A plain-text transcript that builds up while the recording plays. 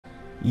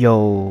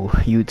Yo,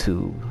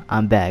 YouTube,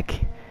 I'm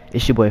back.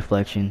 It's your boy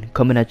Flexion,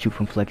 coming at you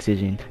from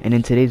Flexision, and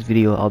in today's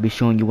video, I'll be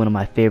showing you one of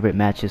my favorite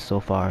matches so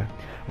far.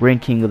 We're in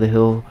King of the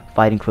Hill,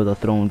 fighting for the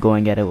throne,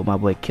 going at it with my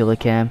boy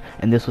Killicam,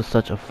 and this was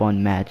such a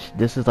fun match.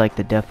 This is like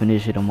the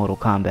definition of Mortal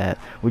Kombat.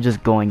 We're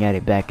just going at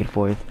it back and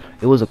forth.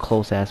 It was a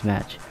close-ass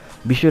match.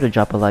 Be sure to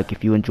drop a like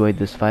if you enjoyed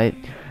this fight.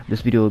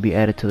 This video will be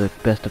added to the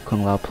Best of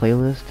Kung Lao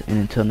playlist, and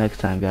until next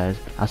time, guys,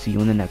 I'll see you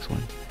in the next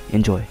one.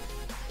 Enjoy.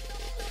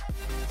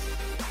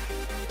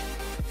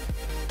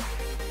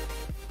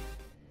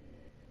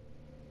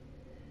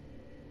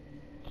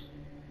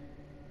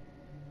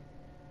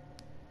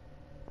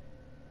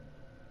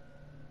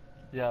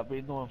 Yeah, I've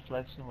been doing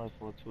Flexion like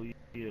for 2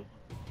 years.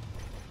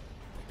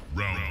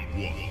 Round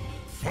 1,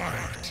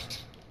 fight!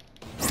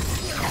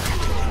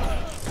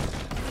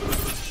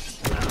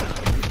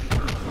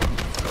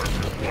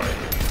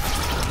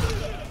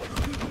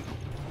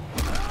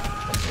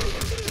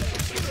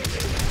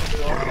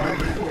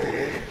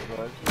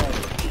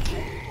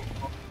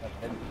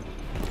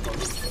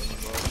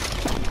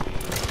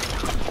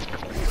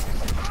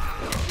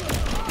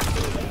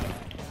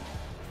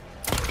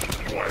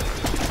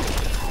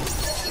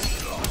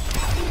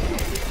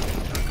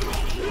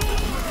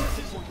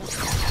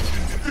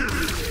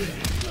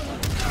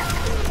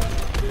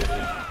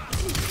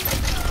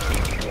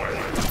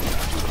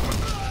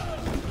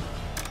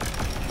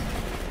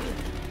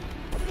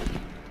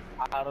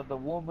 Out of the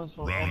women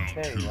from Round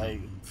MK, 2,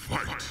 like,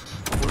 fight!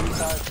 what you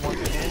guys want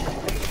to do?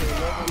 MK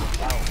level?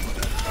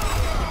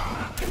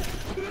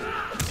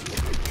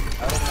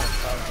 I don't want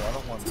Tiger, I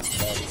don't want this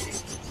battle.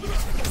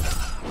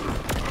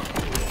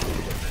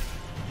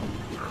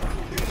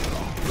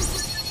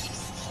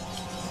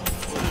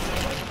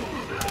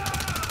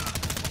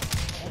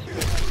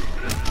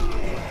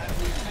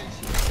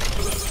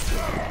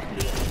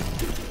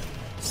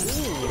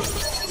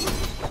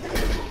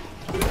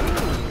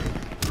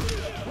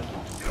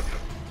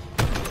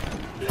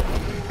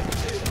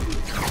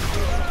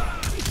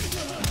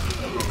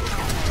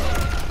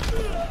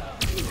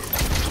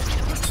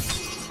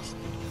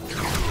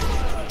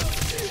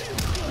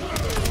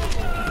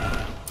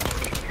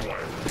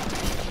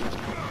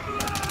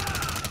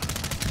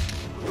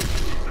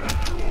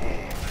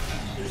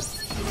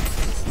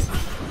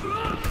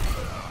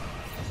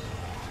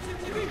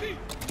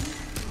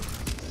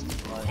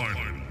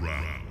 Final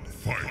round,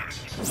 fight!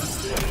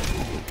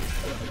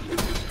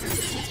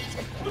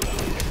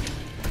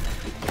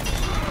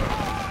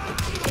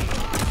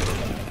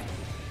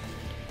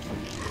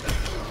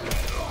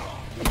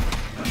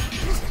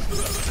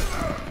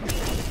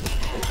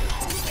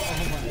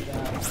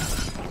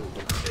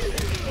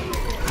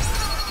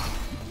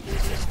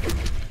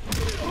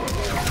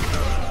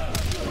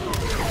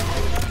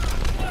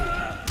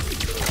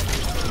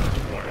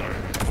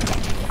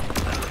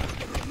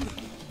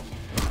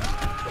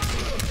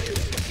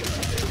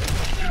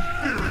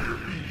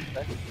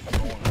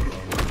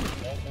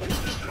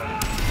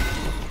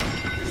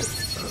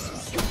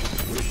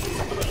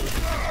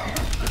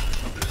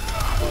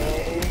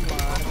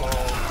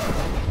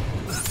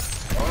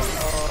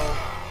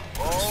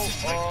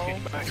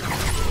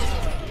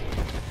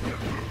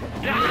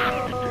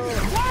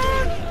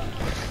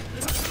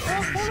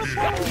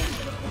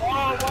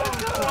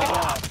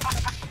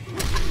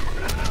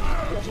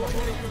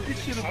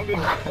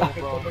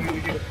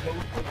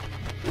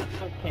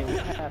 Okay,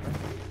 what happened?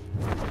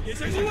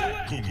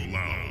 Kung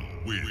Lao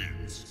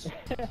wins.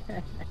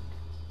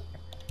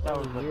 That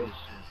was a good shit.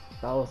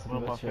 That was some One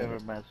of good my shit.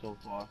 favorite matches so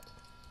far.